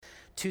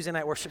Tuesday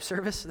night worship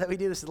service that we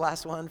do. This is the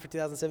last one for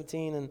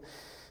 2017, and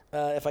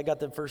if I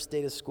got the first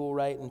date of school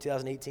right in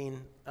 2018,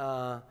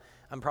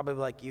 I'm probably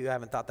like, you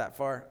haven't thought that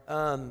far.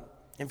 And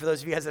for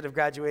those of you guys that are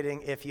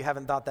graduating, if you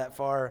haven't thought that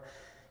far,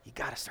 you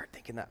got to start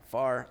thinking that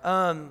far.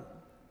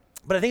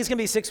 But I think it's going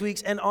to be 6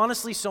 weeks, and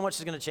honestly, so much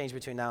is going to change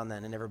between now and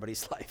then in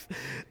everybody's life.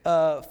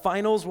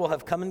 Finals will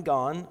have come and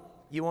gone.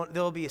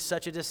 There'll be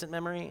such a distant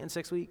memory in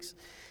 6 weeks.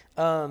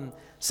 Some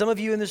of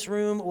you in this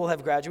room will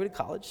have graduated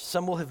college.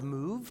 Some will have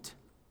moved.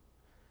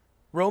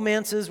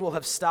 Romances will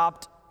have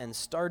stopped and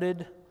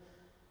started,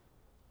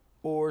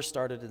 or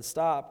started and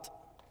stopped.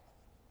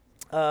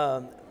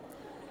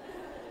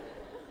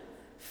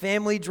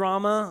 Family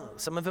drama,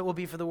 some of it will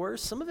be for the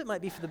worse, some of it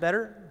might be for the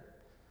better.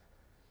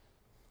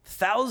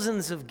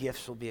 Thousands of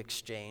gifts will be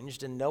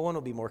exchanged, and no one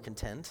will be more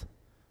content.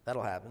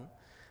 That'll happen.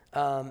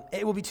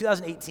 It will be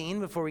 2018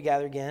 before we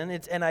gather again.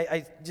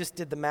 I just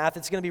did the math.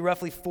 It's going to be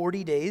roughly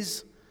 40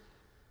 days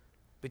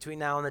between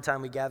now and the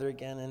time we gather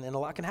again, and a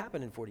lot can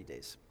happen in 40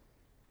 days.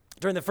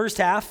 During the first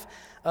half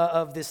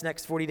of this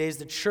next 40 days,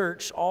 the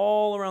church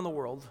all around the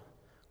world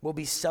will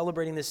be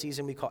celebrating this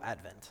season we call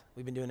Advent.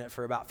 We've been doing it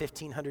for about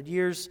 1,500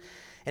 years,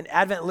 and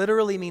Advent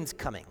literally means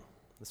coming.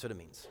 That's what it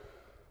means.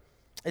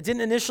 It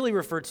didn't initially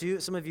refer to,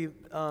 some of you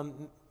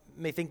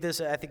may think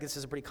this, I think this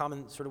is a pretty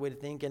common sort of way to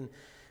think, and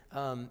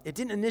it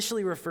didn't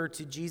initially refer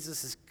to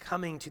Jesus'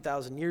 coming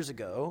 2,000 years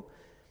ago.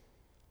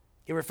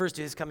 It refers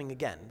to his coming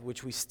again,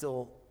 which we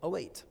still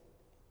await.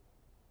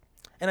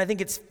 And I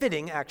think it's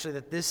fitting, actually,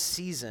 that this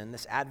season,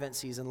 this Advent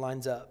season,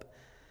 lines up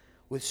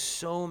with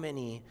so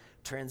many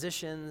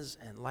transitions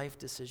and life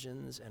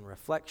decisions and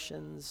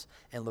reflections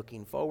and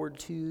looking forward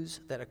tos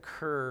that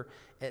occur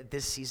at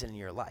this season in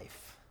your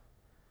life.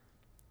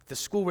 The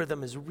school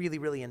rhythm is really,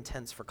 really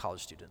intense for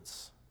college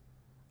students,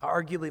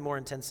 arguably more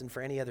intense than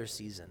for any other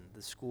season.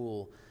 The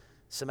school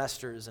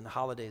semesters and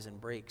holidays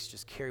and breaks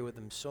just carry with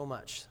them so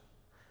much.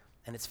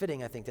 And it's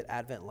fitting, I think, that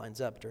Advent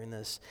lines up during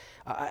this.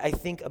 I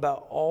think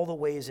about all the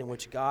ways in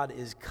which God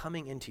is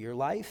coming into your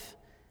life,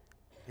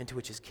 into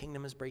which his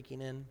kingdom is breaking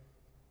in,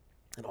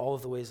 and all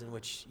of the ways in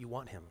which you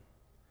want him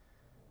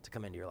to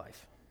come into your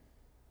life.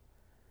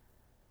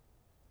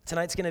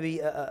 Tonight's going to be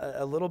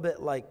a little bit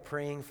like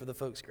praying for the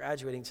folks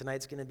graduating.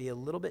 Tonight's going to be a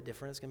little bit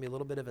different. It's going to be a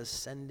little bit of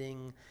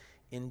ascending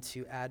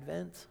into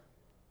Advent.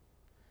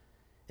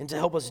 And to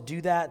help us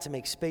do that, to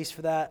make space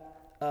for that,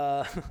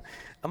 I'm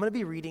going to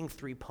be reading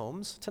 3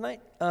 poems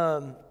tonight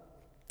and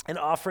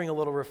offering a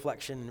little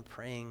reflection and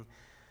praying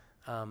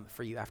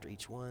for you after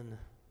each one,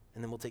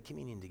 and then we'll take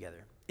communion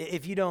together.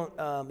 If you've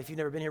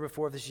never been here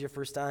before, if this is your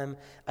first time,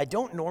 I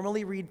don't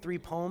normally read 3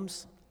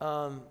 poems.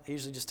 I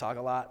usually just talk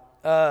a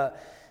lot.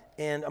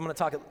 And I'm going to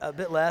talk a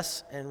bit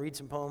less and read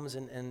some poems,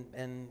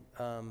 and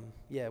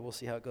we'll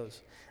see how it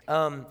goes.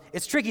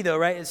 It's tricky, though,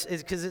 right? It's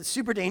because it's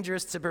super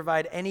dangerous to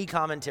provide any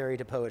commentary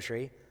to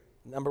poetry,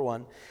 number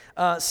one.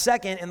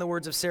 Second, in the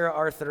words of Sarah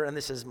Arthur, and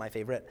this is my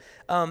favorite,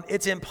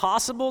 it's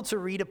impossible to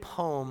read a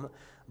poem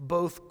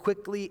both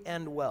quickly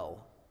and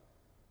well.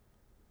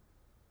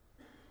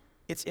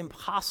 It's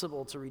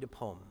impossible to read a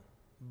poem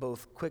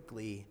both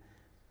quickly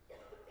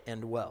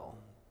and well.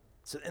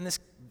 So, and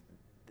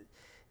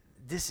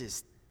this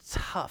is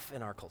tough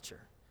in our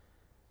culture.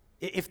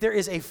 If there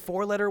is a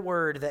 4-letter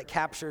word that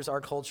captures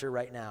our culture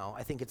right now,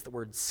 I think it's the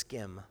word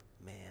skim.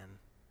 Man,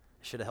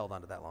 I should have held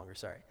on to that longer,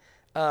 sorry.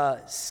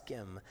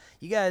 Skim.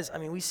 You guys,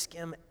 we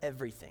skim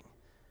everything.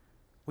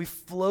 We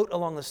float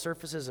along the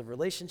surfaces of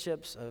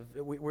relationships.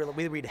 We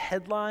read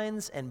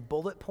headlines and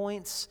bullet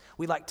points.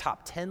 We like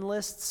top 10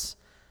 lists.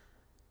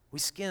 We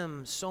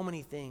skim so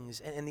many things,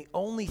 and the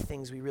only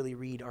things we really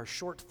read are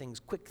short things,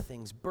 quick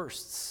things,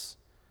 bursts.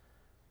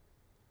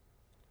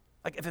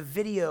 Like if a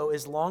video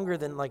is longer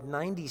than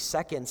 90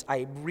 seconds,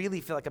 I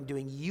really feel like I'm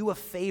doing you a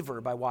favor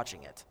by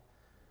watching it.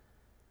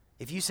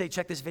 If you say,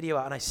 check this video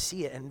out, and I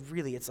see it, and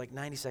really it's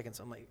 90 seconds,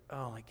 I'm like,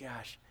 oh my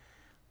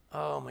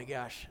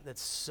gosh,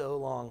 that's so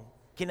long.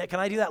 Can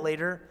I do that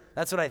later?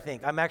 That's what I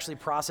think. I'm actually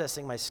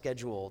processing my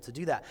schedule to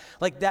do that.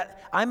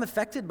 I'm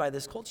affected by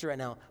this culture right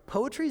now.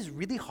 Poetry is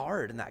really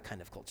hard in that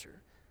kind of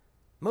culture.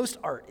 Most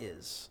art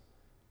is.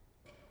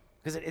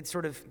 Because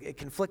it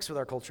conflicts with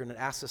our culture, and it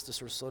asks us to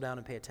sort of slow down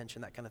and pay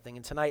attention, that kind of thing.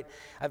 And tonight,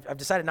 I've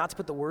decided not to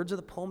put the words of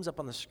the poems up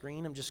on the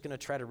screen. I'm just going to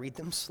try to read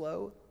them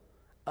slow.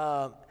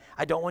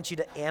 I don't want you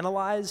to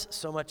analyze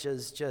so much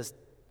as just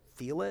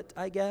feel it,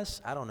 I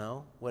guess. I don't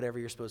know, whatever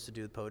you're supposed to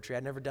do with poetry.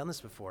 I've never done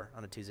this before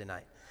on a Tuesday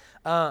night.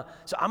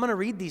 So I'm going to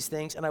read these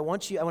things, and I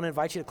want to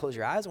invite you to close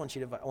your eyes. I want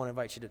to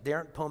invite you to, they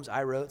aren't poems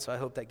I wrote, so I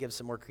hope that gives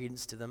some more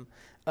credence to them.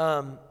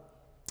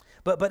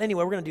 But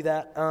anyway, we're going to do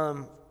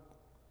that.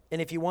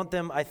 And if you want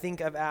them, I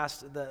think I've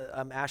asked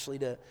Ashley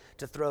to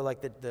throw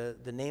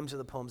the names of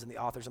the poems and the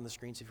authors on the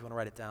screen, so if you want to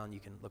write it down, you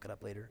can look it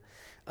up later.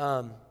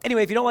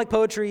 Anyway, if you don't like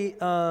poetry, you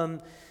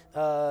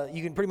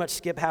can pretty much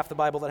skip half the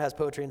Bible that has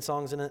poetry and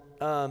songs in it.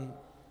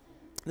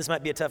 This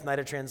might be a tough night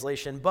of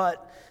translation,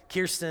 but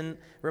Kirsten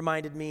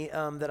reminded me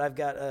that I've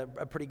got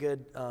a pretty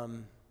good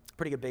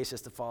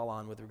basis to fall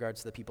on with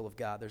regards to the people of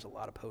God. There's a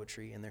lot of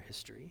poetry in their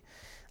history.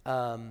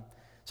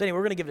 So So anyway,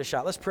 we're going to give it a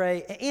shot. Let's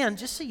pray. And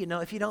just so you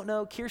know, if you don't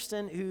know,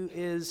 Kirsten, who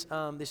is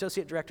the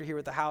associate director here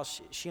at the house,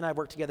 she and I have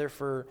worked together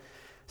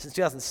since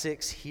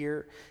 2006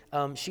 here.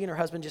 She and her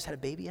husband just had a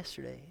baby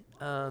yesterday.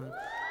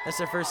 That's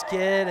their first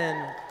kid,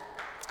 and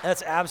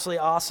that's absolutely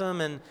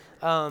awesome. And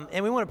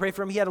we want to pray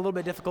for him. He had a little bit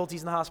of difficulties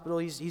in the hospital.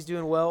 He's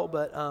doing well,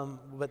 but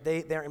they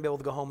aren't going to be able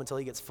to go home until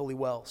he gets fully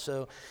well.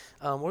 So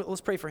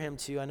let's pray for him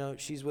too. I know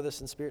she's with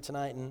us in spirit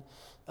tonight, and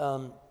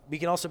we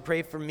can also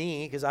pray for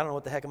me, because I don't know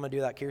what the heck I'm going to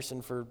do without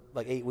Kirsten for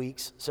like 8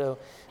 weeks. So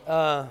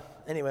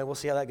anyway, we'll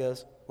see how that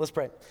goes. Let's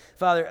pray.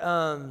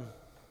 Father,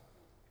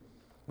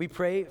 we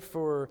pray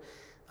for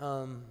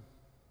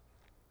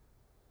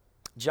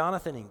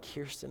Jonathan and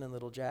Kirsten and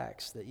little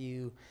Jax, that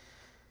you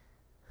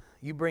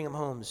bring them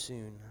home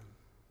soon.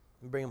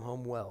 Bring them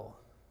home well.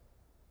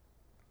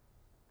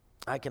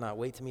 I cannot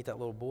wait to meet that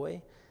little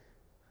boy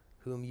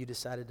whom you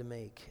decided to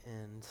make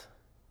and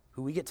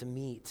who we get to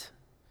meet,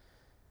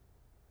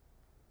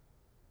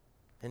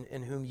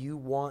 and whom you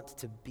want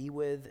to be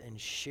with and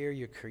share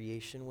your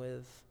creation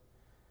with.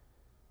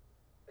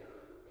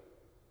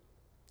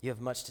 You have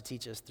much to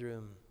teach us through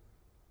him.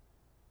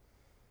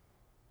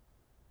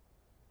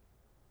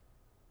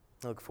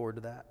 I look forward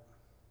to that.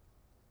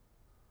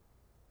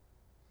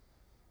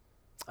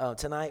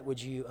 Tonight, would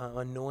you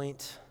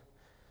anoint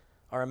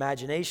our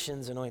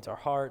imaginations, anoint our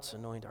hearts,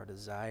 anoint our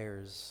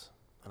desires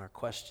and our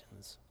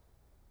questions.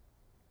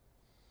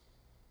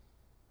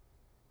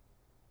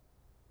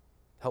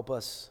 Help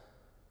us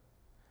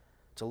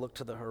to look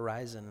to the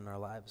horizon in our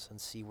lives and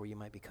see where you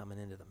might be coming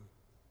into them.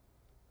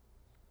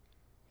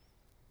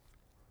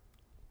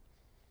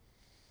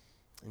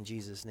 In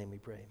Jesus' name we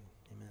pray.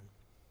 Amen.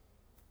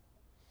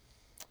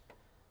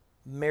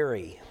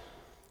 Mary,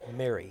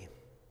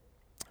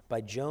 by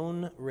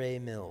Joan Rae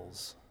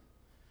Mills.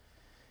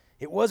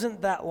 It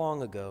wasn't that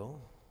long ago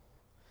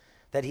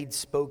that he'd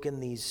spoken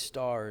these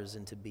stars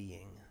into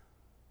being.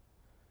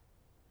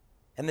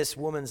 And this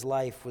woman's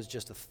life was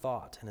just a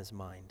thought in his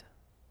mind.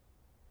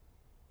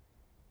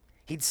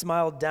 He'd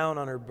smiled down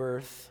on her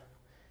birth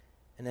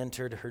and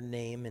entered her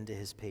name into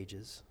his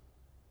pages,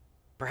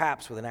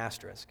 perhaps with an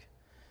asterisk,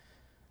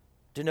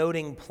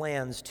 denoting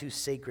plans too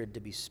sacred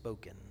to be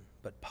spoken,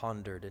 but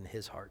pondered in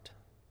his heart.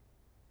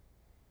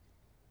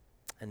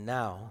 And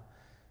now,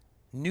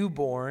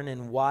 newborn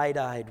in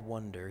wide-eyed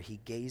wonder, he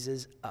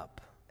gazes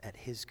up at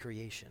his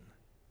creation.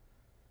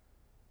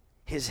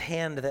 His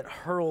hand that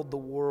hurled the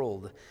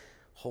world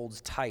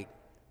holds tight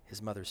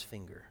his mother's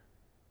finger.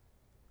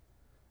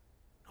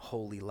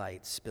 Holy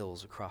light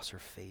spills across her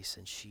face,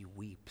 and she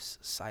weeps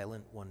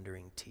silent,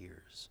 wondering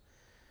tears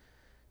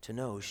to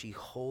know she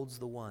holds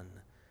the one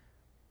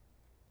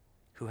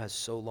who has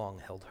so long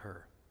held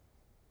her.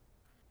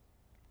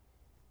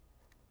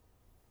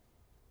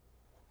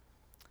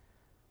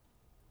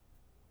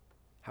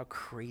 How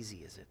crazy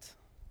is it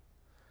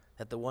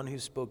that the one who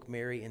spoke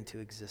Mary into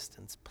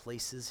existence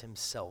places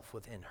himself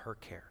within her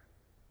care?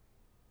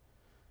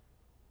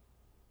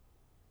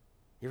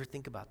 You ever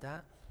think about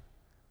that?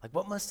 Like,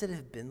 what must it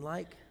have been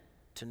like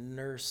to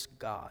nurse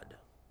God?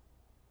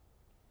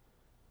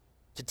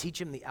 To teach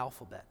him the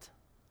alphabet?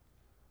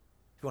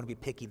 If you want to be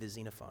picky, the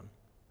Xenophon.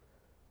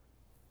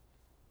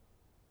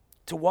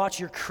 To watch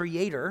your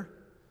Creator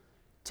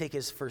take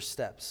his first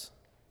steps.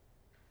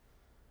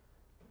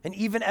 And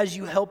even as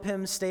you help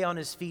him stay on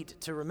his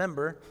feet, to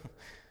remember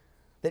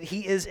that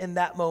he is in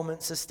that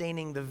moment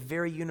sustaining the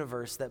very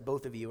universe that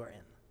both of you are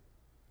in.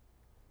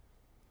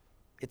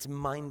 It's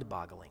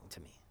mind-boggling to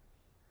me.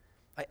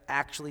 I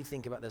actually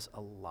think about this a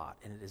lot,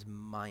 and it is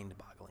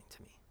mind-boggling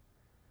to me.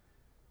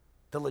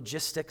 The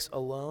logistics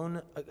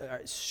alone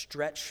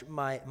stretch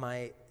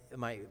my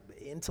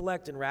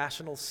intellect and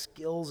rational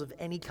skills of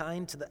any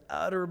kind to the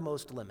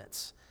uttermost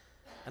limits.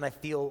 And I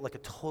feel like a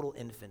total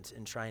infant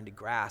in trying to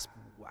grasp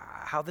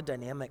how the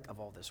dynamic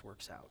of all this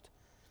works out.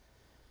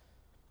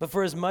 But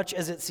for as much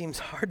as it seems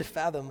hard to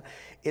fathom,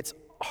 it's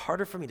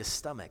harder for me to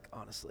stomach,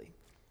 honestly.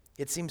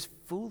 It seems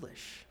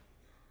foolish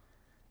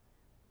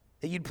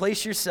that you'd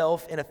place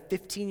yourself in a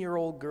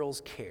 15-year-old girl's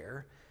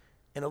care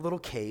in a little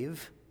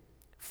cave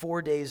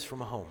 4 days from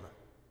home.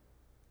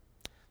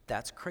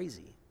 That's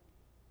crazy.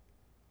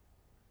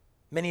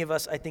 Many of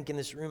us, I think, in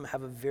this room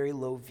have a very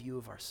low view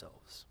of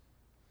ourselves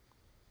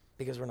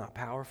because we're not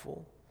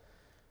powerful,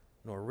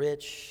 nor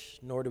rich,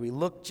 nor do we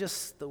look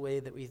just the way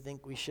that we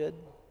think we should.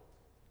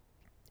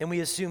 And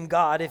we assume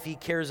God, if he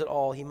cares at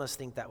all, he must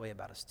think that way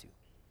about us too.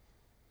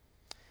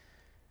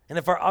 And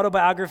if our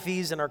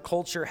autobiographies and our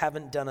culture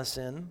haven't done us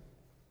in,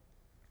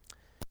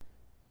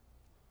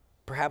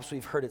 perhaps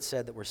we've heard it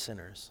said that we're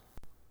sinners.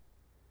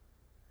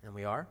 And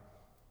we are.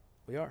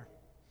 We are.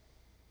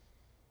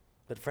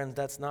 But friends,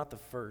 that's not the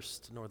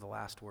first nor the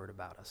last word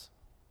about us.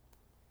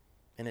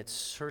 And it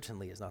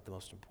certainly is not the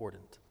most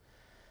important.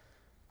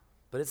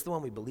 But it's the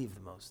one we believe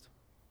the most.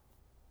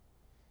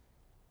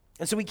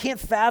 And so we can't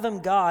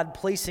fathom God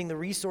placing the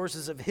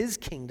resources of his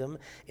kingdom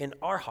in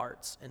our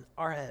hearts, in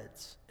our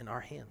heads, in our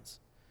hands.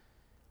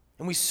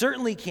 And we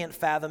certainly can't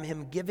fathom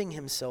him giving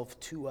himself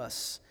to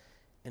us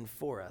and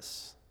for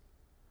us.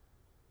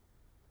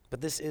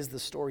 But this is the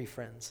story,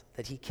 friends,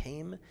 that he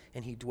came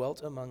and he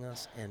dwelt among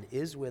us and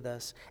is with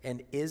us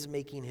and is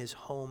making his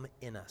home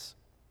in us.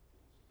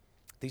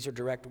 These are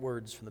direct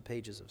words from the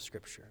pages of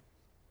Scripture.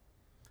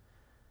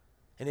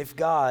 And if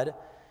God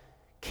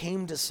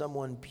came to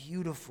someone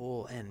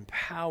beautiful and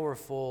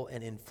powerful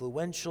and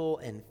influential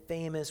and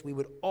famous, we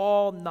would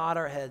all nod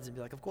our heads and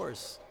be like, of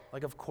course,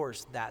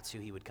 that's who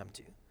he would come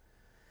to.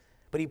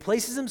 But he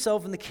places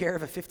himself in the care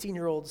of a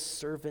 15-year-old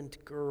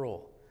servant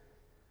girl.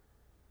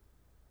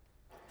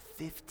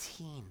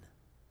 15.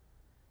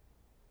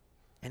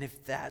 And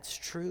if that's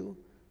true,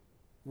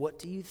 what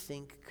do you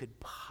think could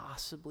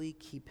possibly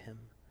keep him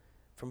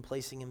from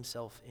placing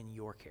himself in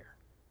your care?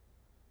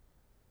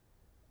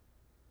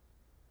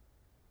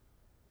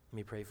 Let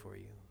me pray for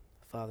you.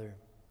 Father,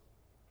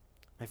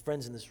 my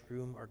friends in this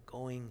room are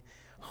going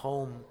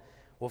home.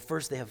 Well,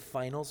 first they have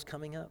finals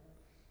coming up.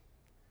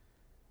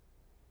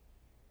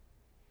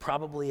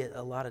 Probably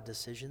a lot of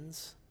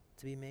decisions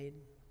to be made.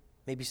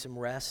 Maybe some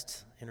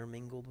rest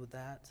intermingled with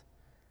that.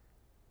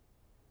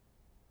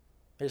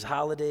 There's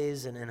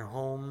holidays and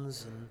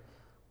homes and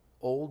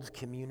old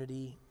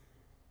community.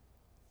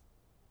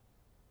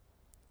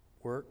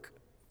 Work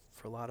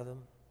for a lot of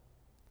them.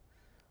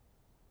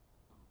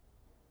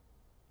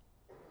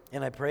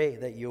 And I pray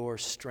that your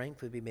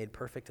strength would be made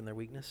perfect in their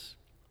weakness.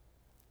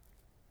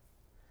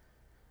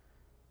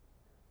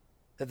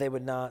 That they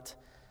would not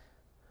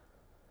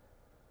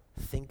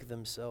think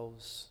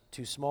themselves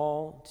too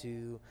small,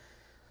 too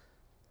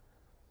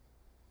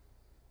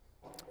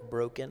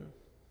broken,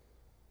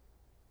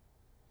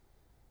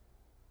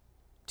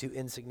 too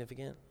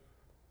insignificant,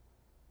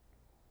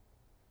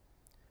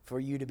 for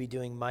you to be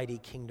doing mighty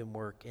kingdom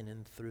work in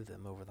and through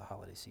them over the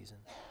holiday season.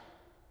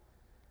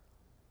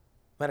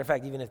 Matter of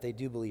fact, even if they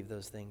do believe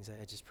those things,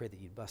 I just pray that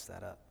you'd bust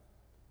that up.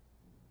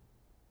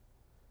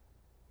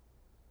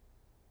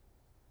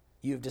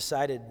 You have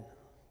decided,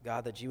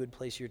 God, that you would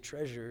place your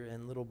treasure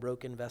in little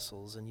broken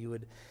vessels, and you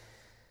would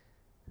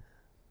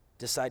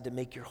decide to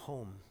make your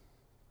home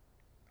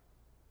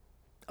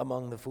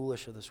among the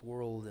foolish of this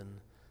world and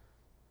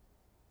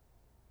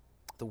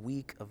the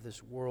weak of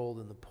this world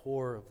and the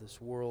poor of this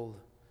world.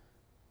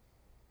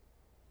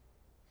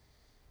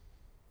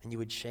 And you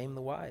would shame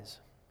the wise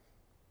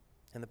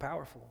and the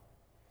powerful.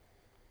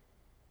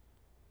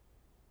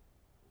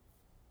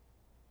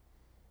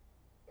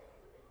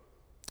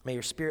 May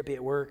your Spirit be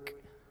at work,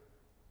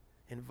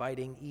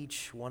 inviting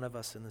each one of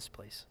us in this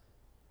place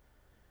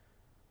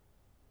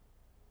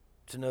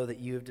to know that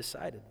you have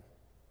decided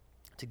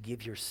to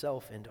give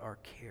yourself into our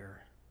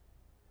care.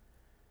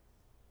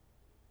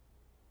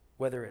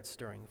 Whether it's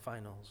during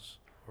finals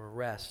or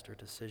rest or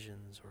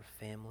decisions or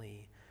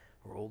family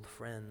or old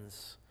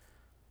friends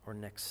or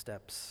next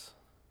steps.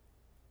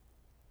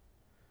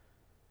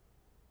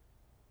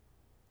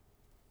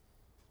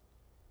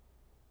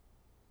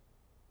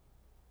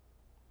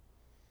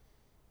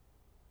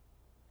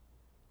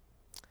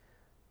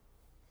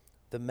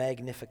 The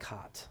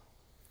Magnificat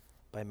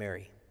by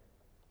Mary.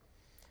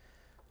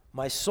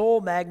 My soul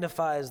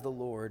magnifies the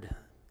Lord,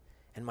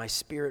 and my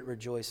spirit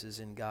rejoices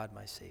in God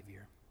my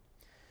Savior.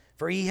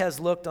 For he has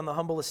looked on the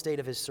humble estate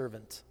of his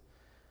servant.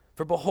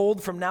 For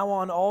behold, from now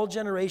on all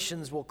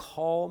generations will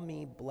call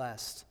me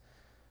blessed.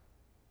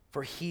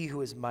 For he who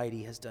is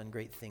mighty has done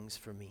great things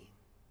for me.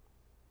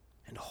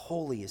 And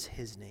holy is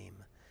his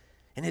name.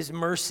 And his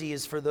mercy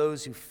is for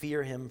those who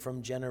fear him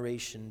from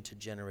generation to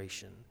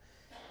generation.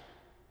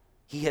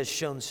 He has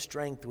shown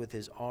strength with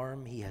his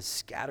arm. He has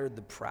scattered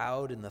the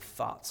proud in the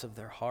thoughts of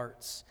their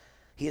hearts.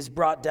 He has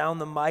brought down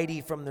the mighty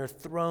from their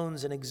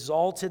thrones and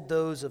exalted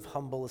those of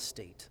humble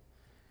estate.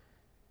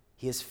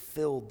 He has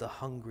filled the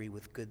hungry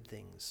with good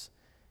things,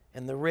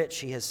 and the rich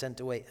he has sent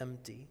away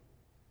empty.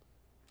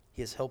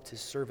 He has helped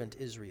his servant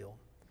Israel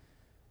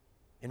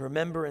in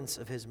remembrance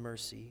of his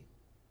mercy,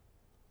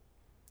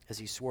 as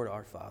he swore to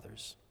our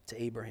fathers,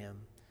 to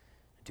Abraham,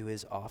 and to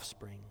his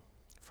offspring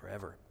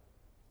forever.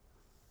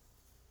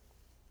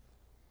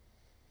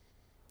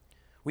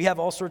 We have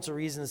all sorts of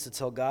reasons to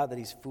tell God that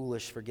he's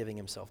foolish for giving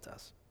himself to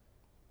us,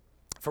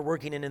 for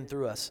working in and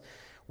through us.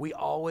 We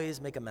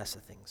always make a mess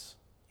of things,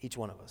 each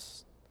one of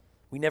us.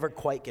 We never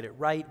quite get it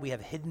right. We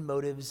have hidden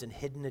motives and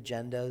hidden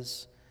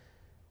agendas.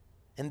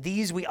 And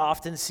these we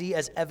often see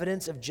as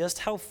evidence of just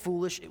how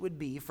foolish it would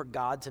be for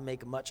God to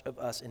make much of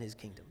us in his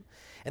kingdom.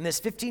 And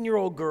this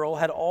 15-year-old girl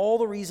had all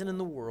the reason in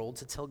the world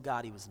to tell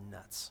God he was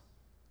nuts.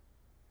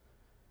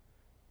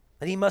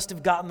 That he must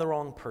have gotten the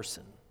wrong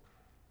person.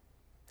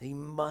 That he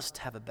must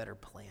have a better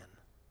plan.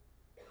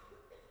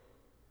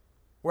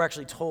 We're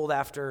actually told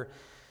after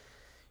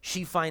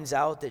she finds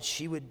out that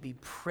she would be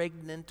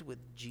pregnant with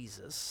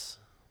Jesus,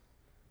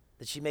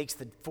 that she makes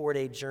the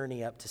 4-day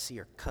journey up to see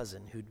her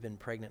cousin who'd been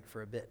pregnant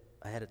for a bit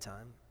ahead of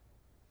time.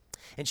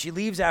 And she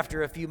leaves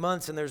after a few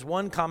months, and there's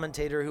one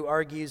commentator who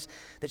argues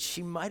that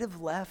she might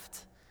have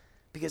left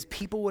because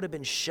people would have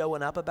been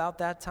showing up about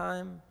that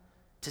time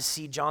to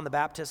see John the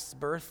Baptist's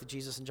birth.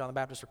 Jesus and John the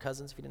Baptist were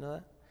cousins, if you didn't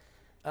know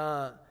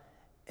that.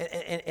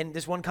 And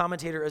this one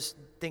commentator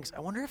thinks,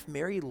 I wonder if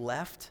Mary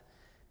left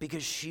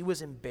because she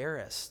was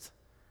embarrassed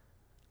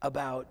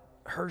about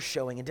her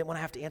showing and didn't want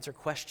to have to answer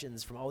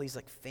questions from all these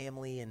like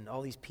family and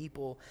all these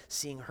people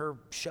seeing her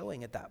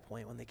showing at that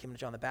point when they came to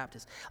John the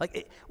Baptist.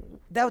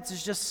 That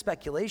was just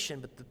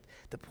speculation, but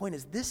the point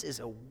is this is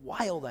a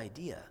wild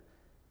idea.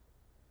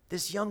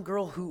 This young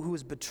girl who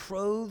was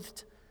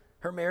betrothed,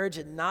 her marriage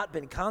had not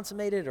been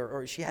consummated,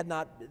 or she had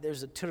not,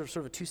 there's a sort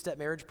of a two-step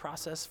marriage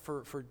process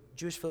for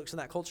Jewish folks in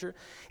that culture.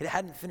 It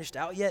hadn't finished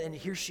out yet, and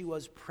here she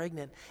was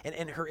pregnant,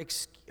 and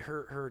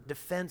her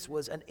defense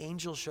was, an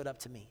angel showed up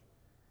to me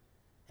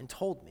and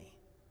told me.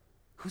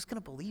 Who's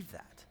going to believe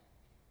that?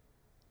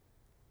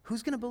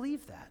 Who's going to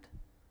believe that?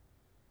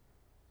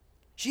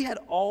 She had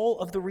all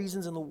of the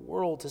reasons in the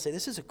world to say,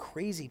 this is a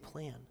crazy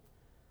plan.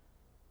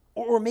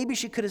 Or maybe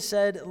she could have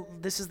said,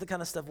 this is the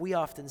kind of stuff we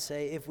often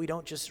say if we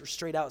don't just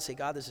straight out say,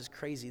 God, this is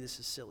crazy, this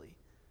is silly.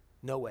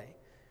 No way.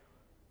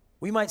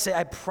 We might say,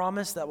 I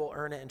promise that we'll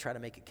earn it and try to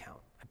make it count.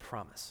 I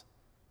promise.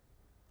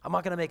 I'm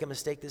not going to make a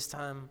mistake this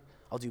time.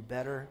 I'll do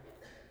better.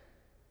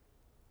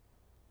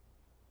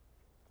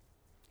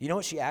 You know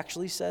what she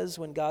actually says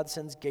when God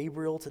sends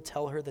Gabriel to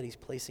tell her that he's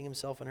placing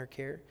himself in her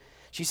care?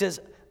 She says,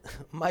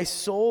 my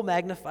soul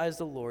magnifies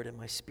the Lord, and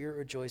my spirit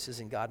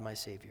rejoices in God my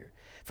Savior,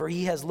 for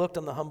he has looked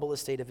on the humble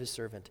estate of his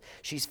servant.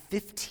 She's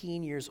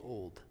 15 years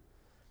old,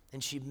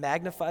 and she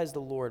magnifies the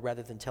Lord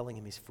rather than telling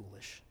him he's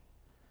foolish.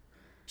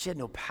 She had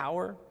no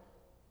power,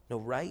 no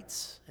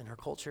rights in her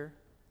culture,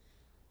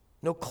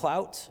 no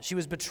clout. She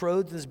was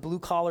betrothed to this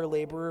blue-collar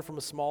laborer from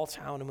a small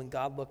town, and when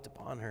God looked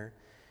upon her,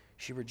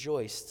 she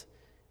rejoiced,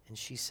 and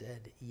she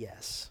said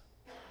yes.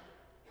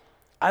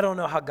 I don't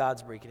know how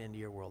God's breaking into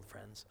your world,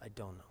 friends. I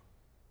don't know.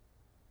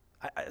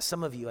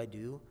 Some of you I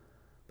do,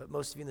 but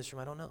most of you in this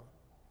room I don't know.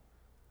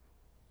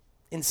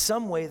 In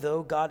some way,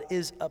 though, God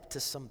is up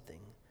to something.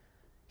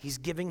 He's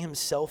giving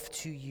himself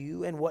to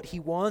you, and what he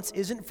wants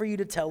isn't for you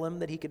to tell him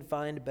that he can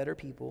find better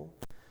people,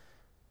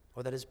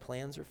 or that his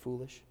plans are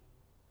foolish,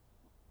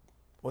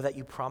 or that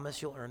you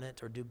promise you'll earn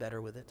it or do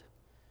better with it.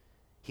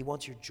 He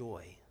wants your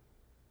joy.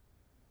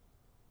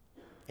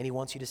 And he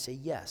wants you to say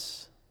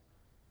yes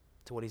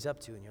to what he's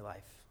up to in your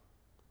life.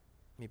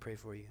 Let me pray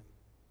for you.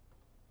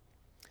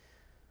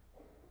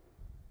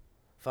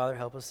 Father,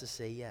 help us to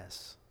say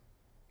yes.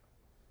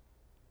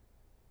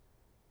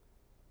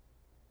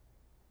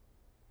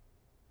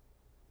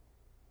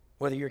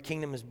 Whether your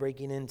kingdom is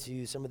breaking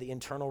into some of the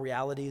internal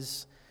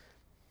realities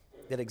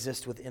that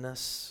exist within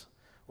us,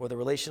 or the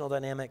relational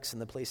dynamics in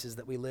the places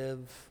that we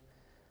live,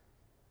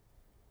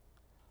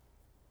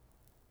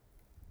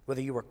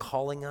 whether you are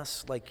calling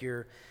us like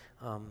your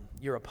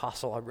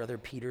apostle, our brother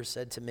Peter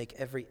said, to make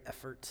every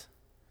effort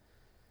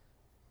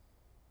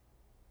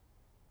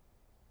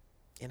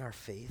in our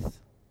faith.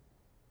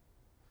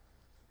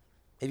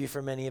 Maybe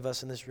for many of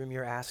us in this room,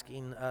 you're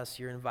asking us,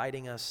 you're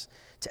inviting us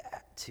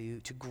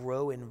to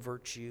grow in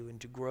virtue and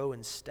to grow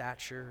in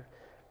stature.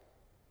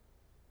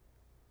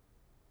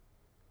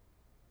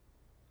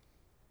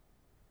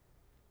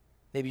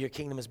 Maybe your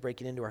kingdom is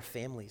breaking into our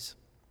families,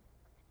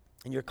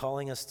 and you're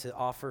calling us to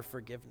offer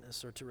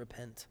forgiveness or to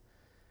repent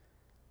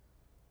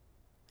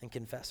and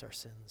confess our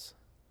sins.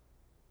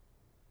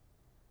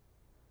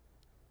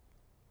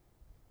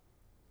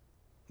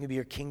 Maybe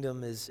your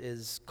kingdom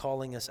is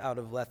calling us out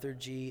of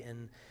lethargy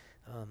and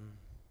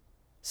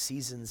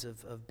seasons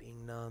of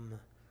being numb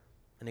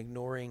and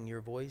ignoring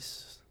your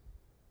voice.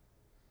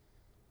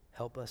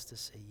 Help us to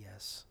say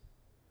yes.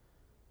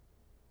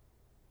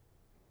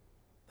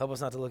 Help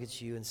us not to look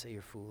at you and say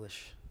you're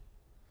foolish,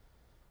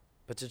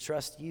 but to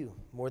trust you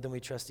more than we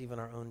trust even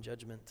our own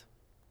judgment.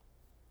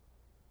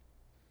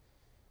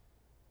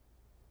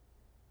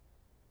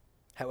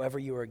 However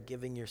you are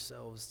giving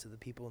yourselves to the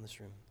people in this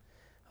room,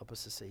 help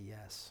us to say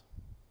yes.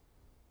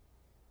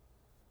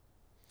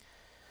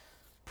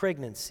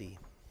 Pregnancy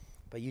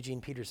by Eugene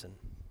Peterson.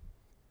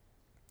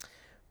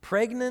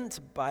 Pregnant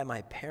by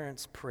my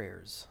parents'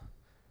 prayers,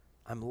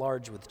 I'm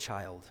large with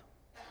child.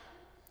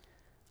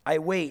 I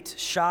wait,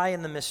 shy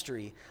in the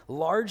mystery,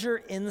 larger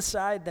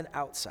inside than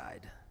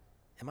outside.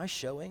 Am I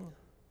showing?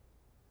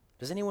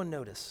 Does anyone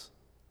notice?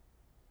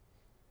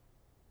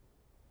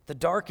 The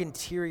dark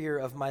interior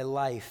of my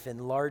life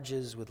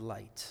enlarges with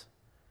light.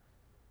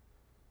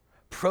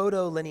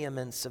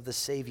 Proto-lineaments of the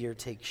Savior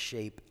take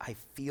shape. I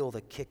feel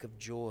the kick of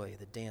joy,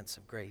 the dance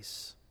of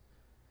grace.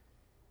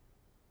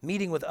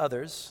 Meeting with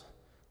others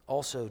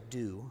also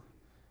do.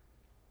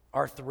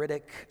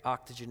 Arthritic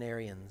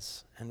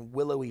octogenarians and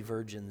willowy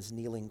virgins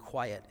kneeling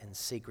quiet in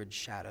sacred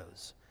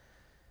shadows.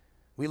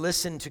 We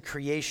listen to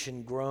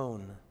creation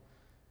groan,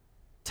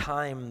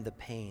 time the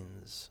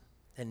pains,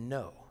 and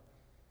know.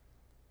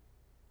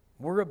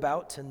 We're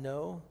about to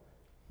know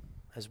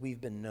as we've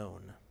been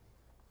known.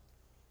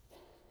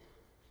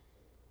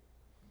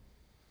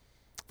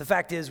 The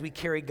fact is, we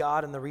carry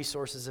God and the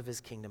resources of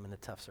his kingdom into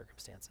tough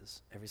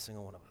circumstances, every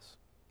single one of us.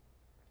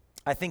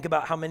 I think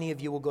about how many of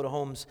you will go to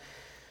homes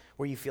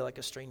where you feel like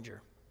a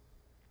stranger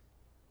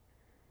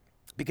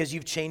because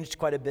you've changed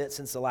quite a bit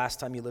since the last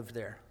time you lived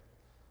there,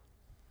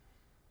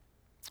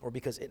 or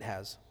because it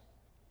has.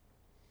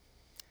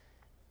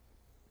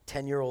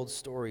 10-year-old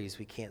stories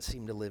we can't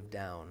seem to live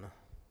down.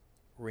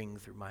 ring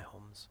through my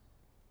homes.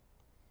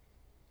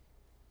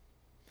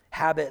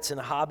 Habits and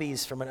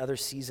hobbies from another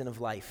season of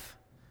life,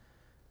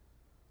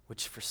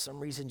 which for some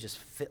reason just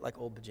fit like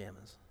old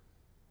pajamas,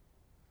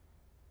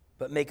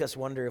 but make us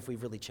wonder if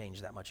we've really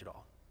changed that much at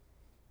all.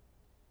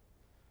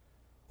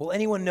 Will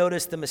anyone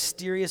notice the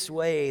mysterious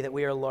way that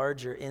we are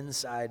larger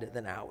inside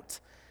than out?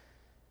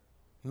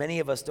 Many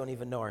of us don't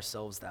even know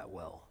ourselves that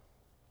well.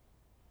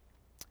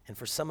 And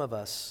for some of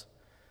us,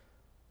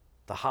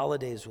 the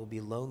holidays will be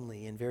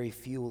lonely, and very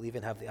few will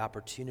even have the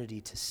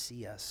opportunity to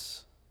see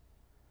us.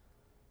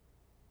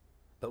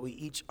 But we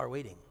each are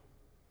waiting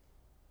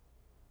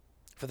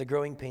for the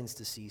growing pains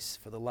to cease,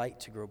 for the light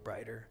to grow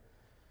brighter,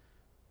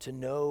 to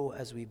know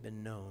as we've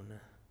been known,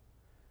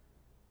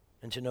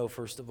 and to know,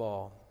 first of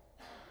all,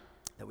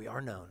 that we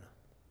are known.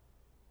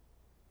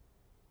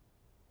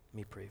 Let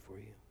me pray for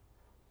you.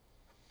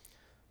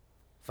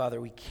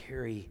 Father, we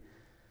carry,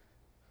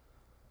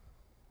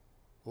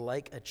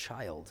 like a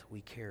child,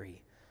 we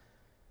carry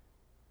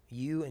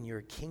you and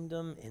your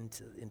kingdom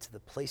into the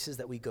places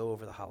that we go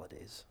over the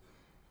holidays.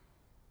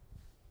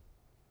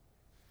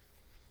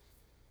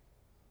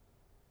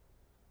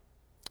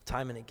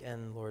 Time and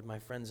again, Lord, my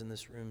friends in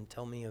this room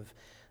tell me of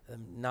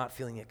them not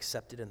feeling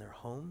accepted in their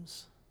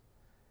homes,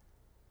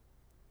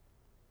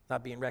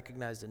 not being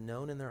recognized and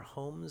known in their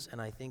homes,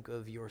 and I think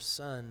of your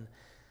son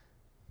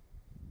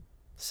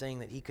saying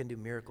that he can do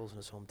miracles in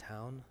his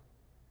hometown.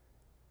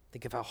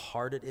 Think of how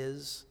hard it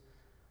is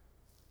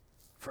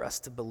for us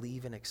to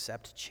believe and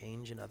accept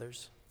change in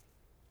others.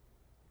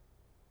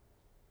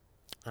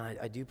 And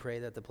I do pray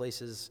that the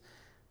places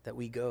that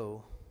we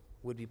go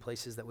would be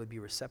places that would be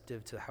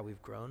receptive to how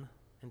we've grown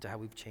and to how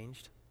we've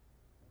changed.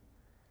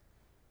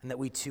 And that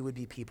we too would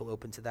be people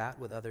open to that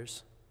with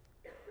others.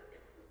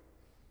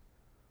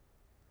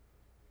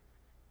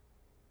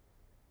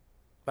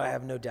 But I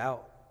have no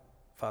doubt,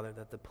 Father,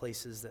 that the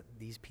places that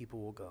these people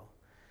will go,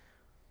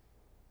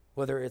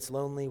 whether it's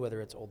lonely,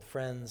 whether it's old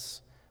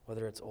friends,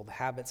 whether it's old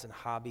habits and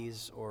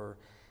hobbies, or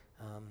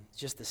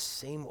just the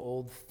same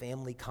old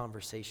family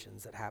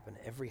conversations that happen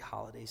every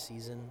holiday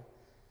season,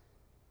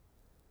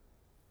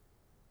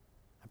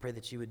 I pray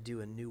that you would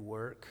do a new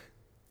work.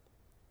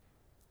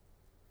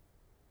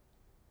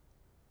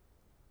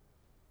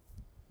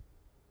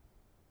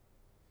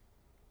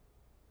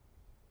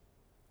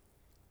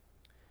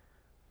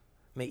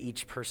 May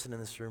each person in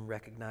this room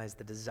recognize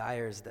the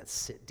desires that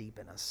sit deep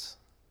in us,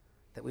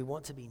 that we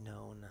want to be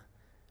known,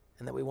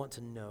 and that we want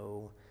to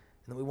know,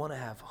 and that we want to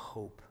have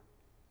hope.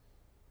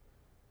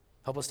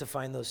 Help us to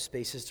find those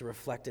spaces to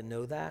reflect and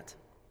know that,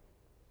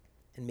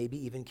 and maybe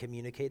even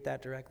communicate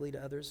that directly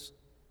to others.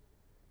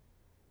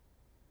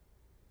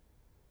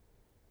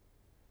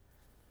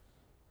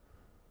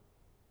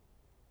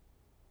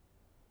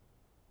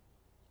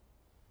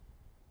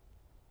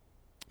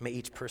 May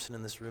each person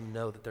in this room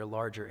know that they're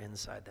larger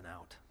inside than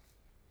out.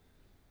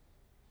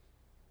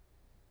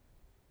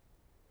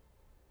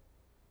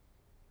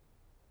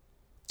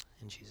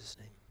 In Jesus'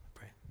 name, I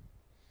pray.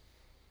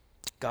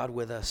 God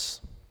with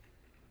us,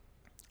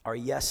 our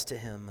yes to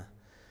him,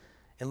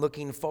 and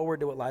looking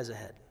forward to what lies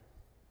ahead.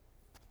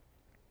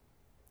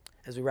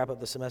 As we wrap up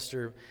the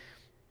semester,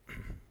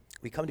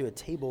 we come to a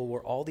table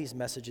where all these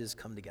messages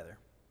come together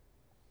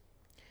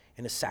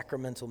in a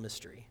sacramental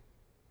mystery.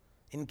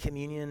 In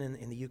communion,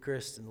 in the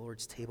Eucharist, in the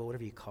Lord's table,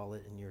 whatever you call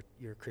it in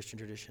your Christian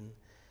tradition,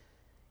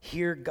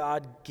 here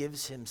God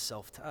gives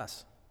himself to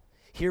us.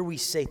 Here we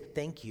say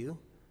thank you,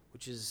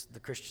 which is the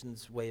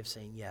Christian's way of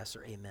saying yes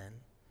or amen.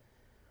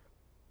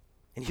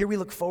 And here we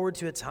look forward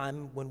to a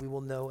time when we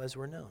will know as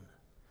we're known.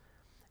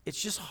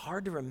 It's just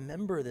hard to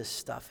remember this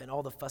stuff in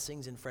all the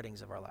fussings and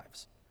frettings of our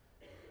lives.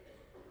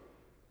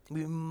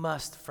 We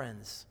must,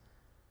 friends,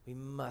 we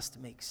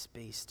must make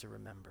space to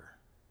remember.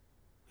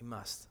 We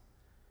must.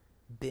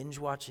 Binge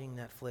watching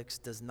Netflix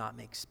does not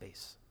make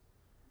space.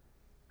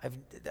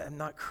 I'm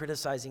not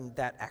criticizing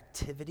that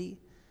activity,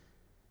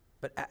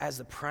 but as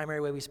the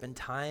primary way we spend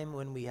time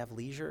when we have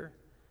leisure,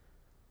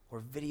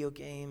 or video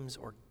games,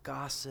 or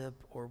gossip,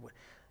 or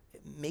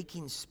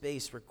making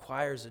space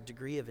requires a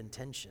degree of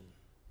intention.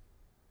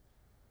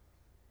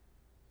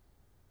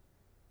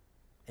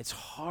 It's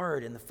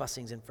hard in the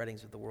fussings and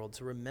frettings of the world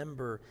to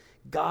remember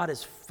God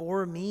is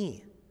for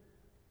me.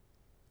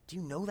 Do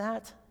you know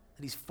that?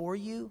 That he's for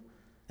you?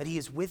 That he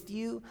is with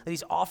you, that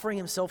he's offering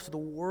himself to the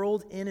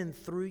world in and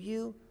through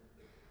you,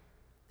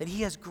 that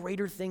he has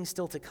greater things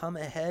still to come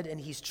ahead,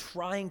 and he's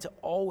trying to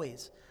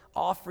always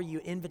offer you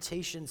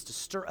invitations to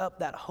stir up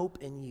that hope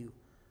in you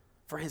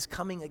for his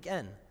coming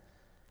again.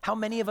 How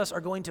many of us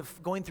are going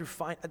through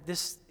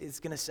this is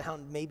going to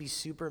sound maybe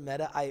super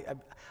meta.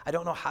 I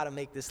don't know how to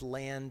make this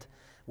land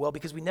well,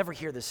 because we never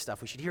hear this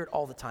stuff. We should hear it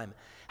all the time.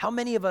 How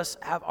many of us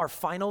have our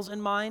finals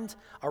in mind,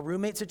 our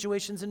roommate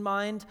situations in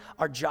mind,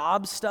 our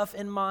job stuff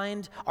in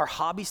mind, our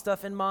hobby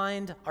stuff in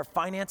mind, our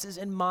finances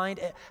in mind?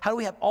 How do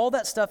we have all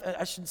that stuff,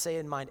 I shouldn't say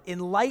in mind, in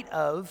light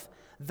of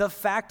the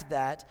fact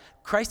that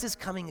Christ is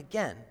coming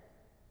again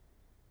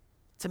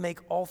to make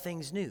all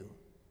things new?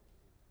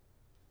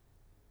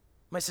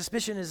 My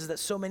suspicion is that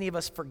so many of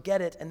us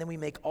forget it, and then we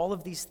make all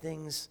of these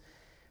things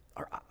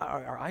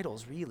our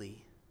idols,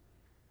 really.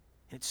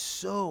 And it's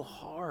so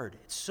hard.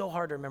 It's so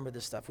hard to remember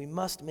this stuff. We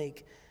must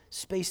make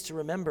space to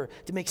remember,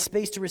 to make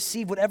space to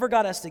receive whatever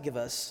God has to give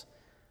us.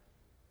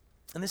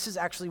 And this is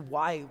actually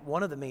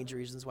one of the major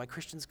reasons why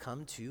Christians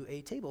come to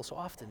a table so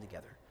often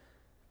together.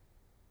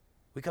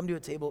 We come to a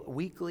table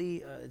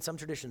weekly, in some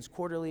traditions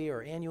quarterly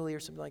or annually or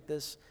something like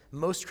this.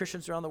 Most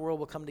Christians around the world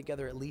will come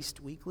together at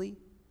least weekly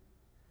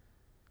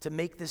to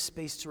make this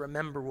space to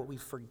remember what we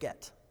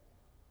forget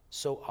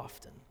so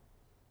often.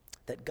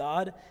 That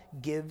God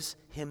gives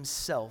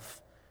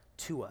himself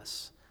to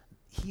us.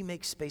 He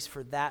makes space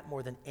for that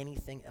more than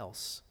anything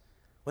else.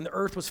 When the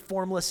earth was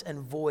formless and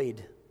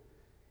void,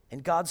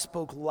 and God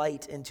spoke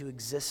light into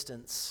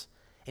existence,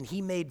 and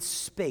he made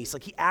space,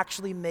 like he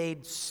actually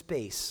made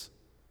space.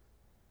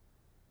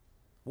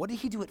 What did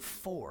he do it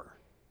for?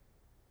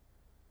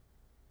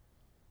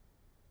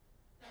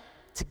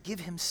 To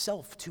give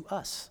himself to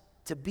us,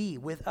 to be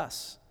with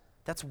us.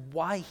 That's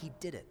why he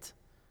did it.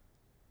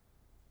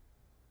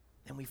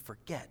 And we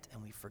forget,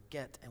 and we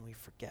forget, and we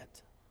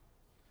forget.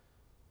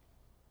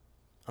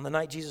 On the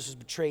night Jesus was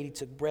betrayed, he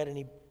took bread and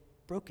he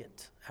broke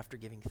it after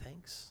giving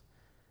thanks.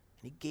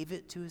 And he gave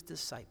it to his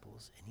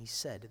disciples, and he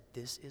said,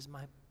 "This is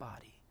my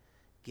body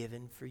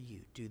given for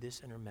you. Do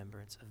this in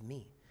remembrance of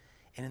me."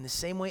 And in the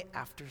same way,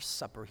 after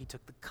supper, he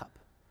took the cup.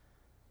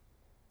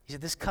 He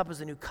said, "This cup is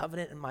the new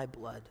covenant in my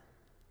blood,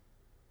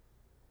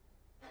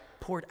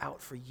 poured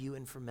out for you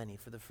and for many,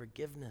 for the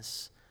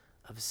forgiveness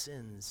of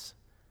sins.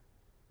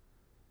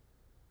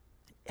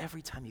 And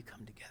every time you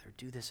come together,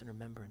 do this in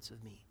remembrance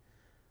of me.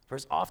 For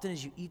as often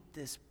as you eat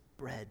this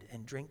bread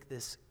and drink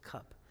this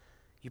cup,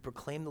 you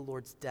proclaim the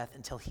Lord's death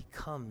until he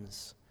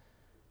comes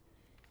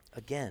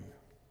again."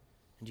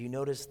 And do you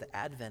notice the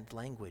Advent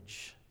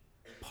language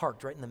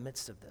parked right in the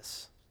midst of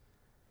this?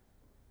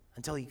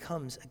 Until he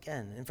comes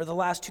again. And for the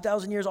last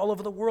 2,000 years, all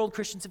over the world,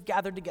 Christians have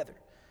gathered together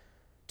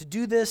to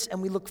do this,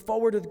 and we look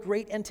forward with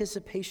great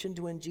anticipation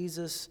to when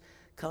Jesus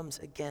comes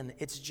again.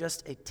 It's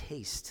just a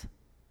taste.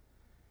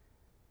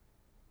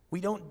 We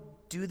don't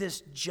do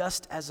this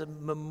just as a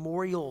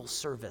memorial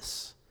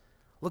service.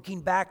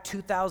 Looking back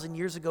 2,000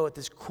 years ago at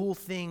this cool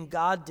thing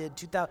God did,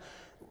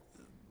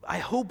 I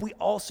hope we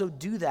also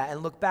do that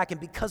and look back,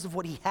 and because of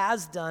what he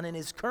has done and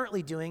is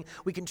currently doing,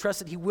 we can trust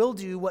that he will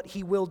do what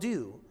he will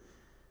do.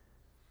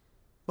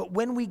 But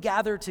when we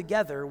gather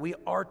together, we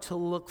are to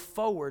look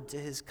forward to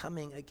his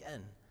coming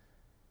again.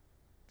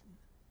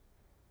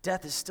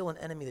 Death is still an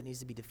enemy that needs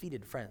to be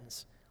defeated,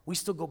 friends. We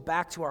still go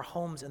back to our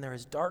homes, and there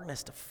is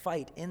darkness to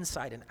fight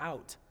inside and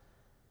out.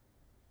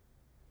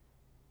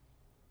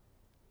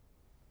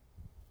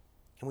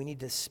 And we need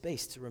this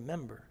space to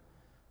remember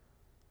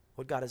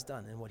what God has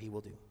done and what he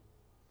will do.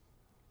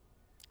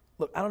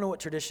 Look, I don't know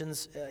what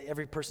traditions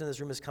every person in this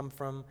room has come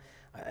from.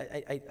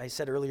 I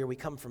said earlier, we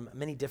come from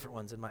many different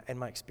ones in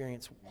my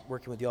experience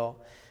working with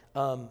y'all.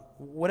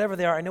 Whatever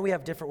they are, I know we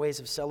have different ways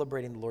of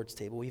celebrating the Lord's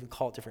table. We even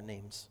call it different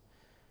names.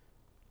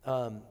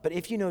 But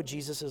if you know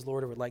Jesus as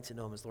Lord or would like to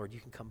know him as Lord, you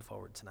can come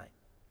forward tonight.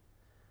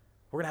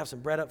 We're going to have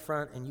some bread up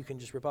front, and you can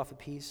just rip off a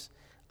piece.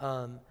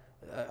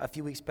 A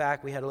few weeks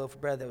back, we had a loaf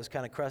of bread that was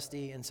kind of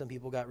crusty, and some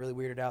people got really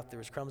weirded out. There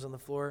was crumbs on the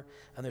floor,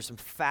 and there's some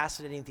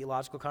fascinating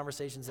theological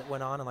conversations that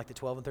went on in like the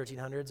 12 and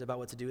 1300s about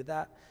what to do with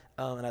that,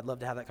 and I'd love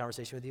to have that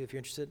conversation with you if you're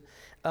interested.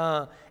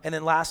 And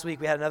then last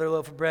week, we had another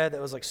loaf of bread that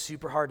was like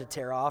super hard to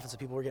tear off, and so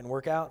people were getting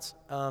workouts,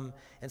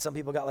 and some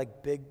people got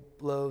like big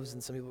loaves,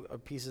 and some people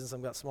pieces, and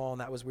some got small,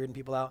 and that was weirding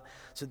people out.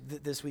 So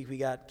this week, we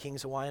got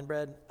King's Hawaiian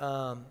bread,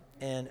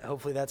 and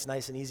hopefully that's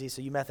nice and easy,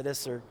 so you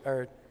Methodists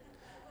are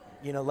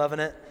loving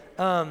it.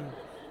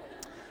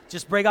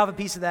 Just break off a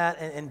piece of that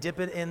and dip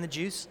it in the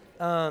juice.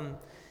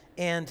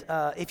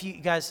 If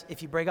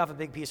you break off a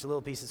big piece or a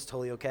little piece, it's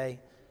totally okay.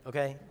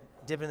 Okay?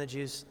 Dip it in the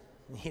juice.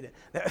 Eat it.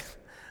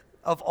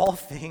 Of all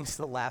things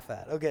to laugh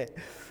at. Okay.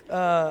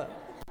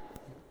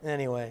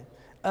 Anyway.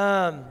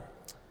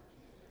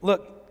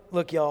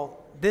 Look,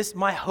 y'all.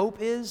 My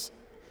hope is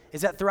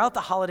that throughout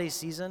the holiday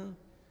season,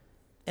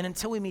 and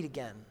until we meet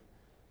again,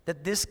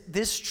 that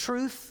this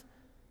truth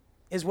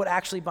is what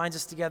actually binds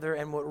us together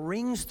and what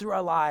rings through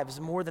our lives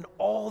more than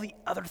all the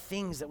other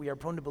things that we are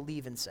prone to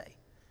believe and say.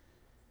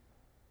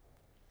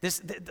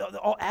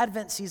 The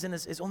Advent season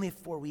is only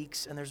 4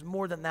 weeks, and there's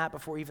more than that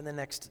before even the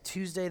next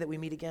Tuesday that we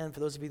meet again, for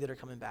those of you that are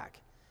coming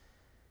back.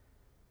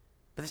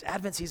 But this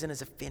Advent season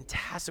is a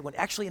fantastic one.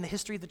 Actually, in the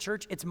history of the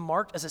church, it's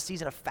marked as a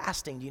season of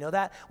fasting. Do you know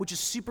that? Which is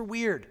super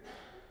weird.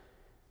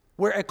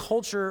 We're a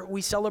culture,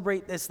 we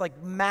celebrate this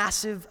like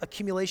massive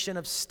accumulation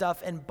of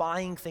stuff and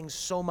buying things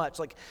so much.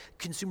 Like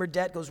consumer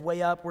debt goes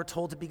way up. We're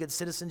told to be good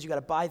citizens, you got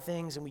to buy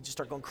things, and we just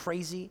start going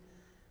crazy.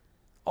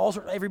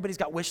 Everybody's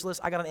got wish lists.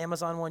 I got an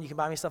Amazon one. You can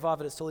buy me stuff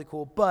off it. It's totally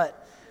cool.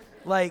 But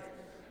like,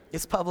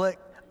 it's public.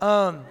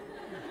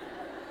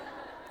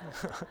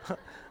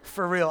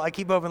 For real, I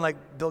keep hoping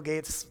like Bill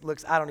Gates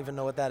looks. I don't even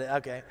know what that is.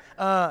 Okay.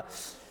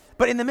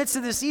 But in the midst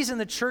of the season,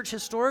 the church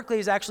historically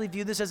has actually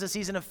viewed this as a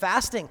season of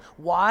fasting.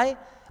 Why?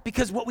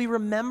 Because what we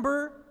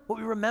remember what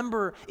we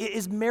remember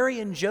is Mary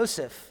and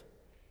Joseph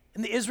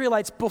and the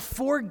Israelites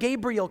before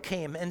Gabriel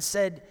came and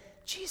said,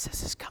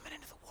 Jesus is coming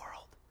into the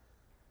world.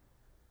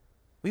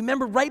 We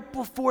remember right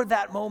before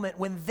that moment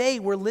when they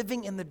were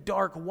living in the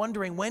dark,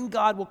 wondering when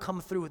God will come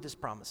through with his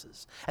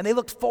promises. And they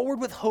looked forward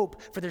with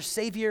hope for their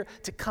Savior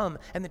to come.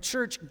 And the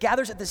church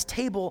gathers at this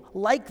table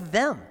like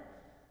them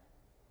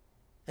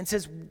and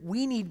says,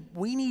 we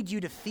need you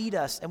to feed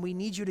us, and we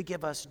need you to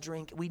give us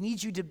drink. We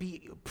need you to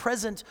be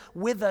present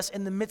with us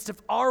in the midst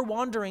of our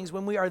wanderings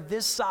when we are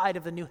this side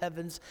of the new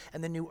heavens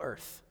and the new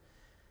earth.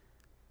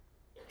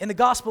 In the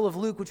Gospel of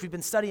Luke, which we've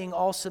been studying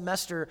all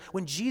semester,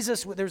 when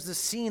Jesus, there's this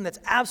scene that's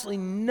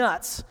absolutely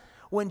nuts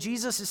when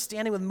Jesus is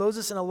standing with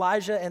Moses and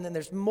Elijah, and then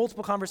there's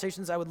multiple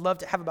conversations I would love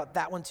to have about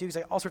that one too, because I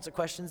have all sorts of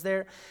questions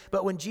there.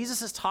 But when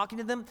Jesus is talking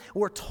to them,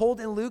 we're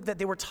told in Luke that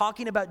they were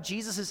talking about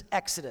Jesus'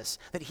 exodus,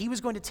 that he was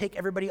going to take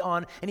everybody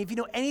on. And if you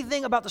know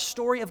anything about the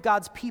story of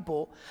God's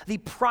people, the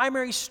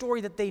primary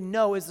story that they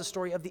know is the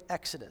story of the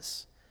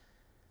Exodus.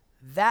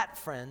 That,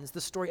 friends,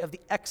 the story of the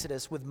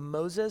Exodus with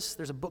Moses,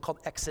 there's a book called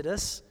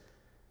Exodus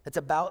that's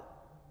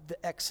about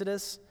the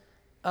Exodus.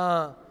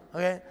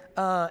 And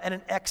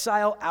an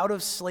exile out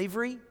of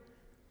slavery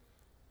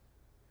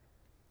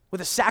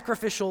with a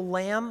sacrificial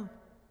lamb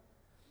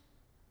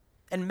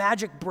and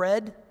magic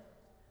bread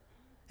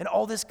and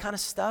all this kind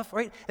of stuff,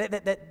 right?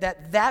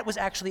 That was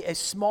actually a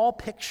small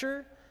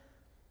picture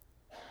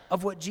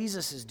of what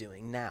Jesus is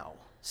doing now,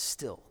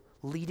 still,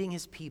 leading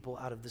his people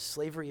out of the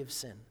slavery of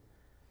sin.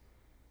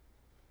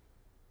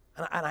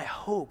 And I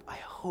hope,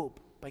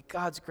 by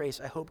God's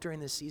grace, I hope during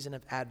this season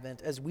of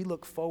Advent, as we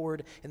look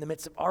forward in the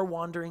midst of our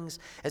wanderings,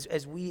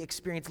 as we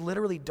experience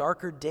literally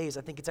darker days,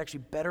 I think it's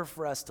actually better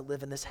for us to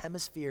live in this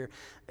hemisphere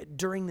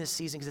during this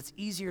season because it's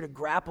easier to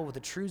grapple with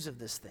the truths of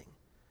this thing.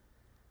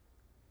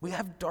 We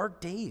have dark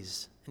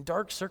days and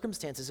dark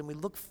circumstances, and we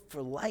look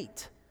for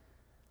light.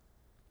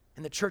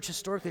 And the church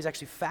historically has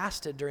actually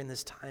fasted during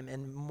this time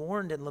and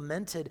mourned and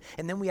lamented,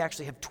 and then we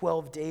actually have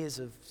 12 days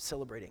of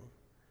celebrating.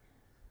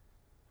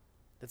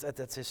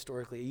 That's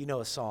historically, you know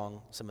a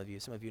song, some of you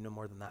know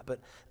more than that, but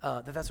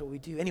that's what we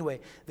do. Anyway,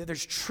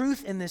 there's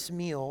truth in this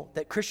meal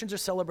that Christians are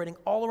celebrating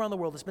all around the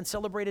world. It's been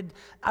celebrated,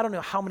 I don't know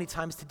how many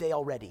times today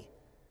already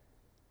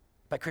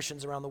by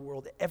Christians around the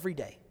world every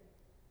day.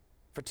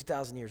 For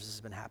 2,000 years this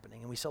has been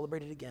happening, and we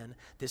celebrate it again.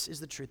 This is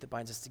the truth that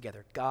binds us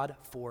together. God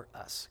for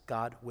us,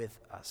 God with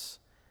us,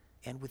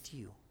 and with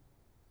you.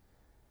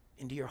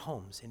 Into your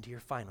homes, into your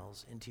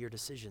finals, into your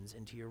decisions,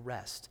 into your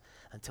rest.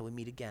 Until we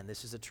meet again,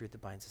 this is the truth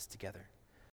that binds us together.